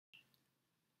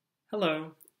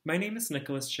Hello, my name is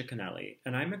Nicholas Cicconelli,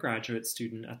 and I'm a graduate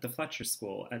student at the Fletcher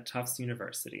School at Tufts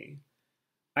University.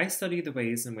 I study the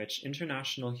ways in which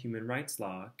international human rights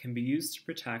law can be used to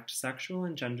protect sexual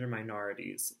and gender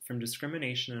minorities from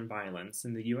discrimination and violence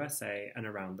in the USA and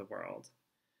around the world.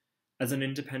 As an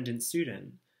independent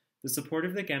student, the support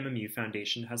of the Gamma Mu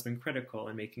Foundation has been critical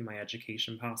in making my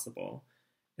education possible,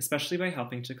 especially by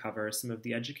helping to cover some of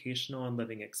the educational and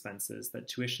living expenses that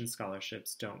tuition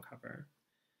scholarships don't cover.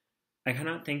 I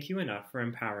cannot thank you enough for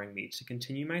empowering me to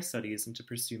continue my studies and to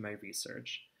pursue my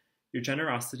research. Your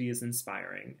generosity is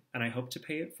inspiring, and I hope to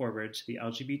pay it forward to the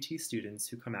LGBT students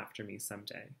who come after me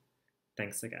someday.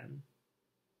 Thanks again.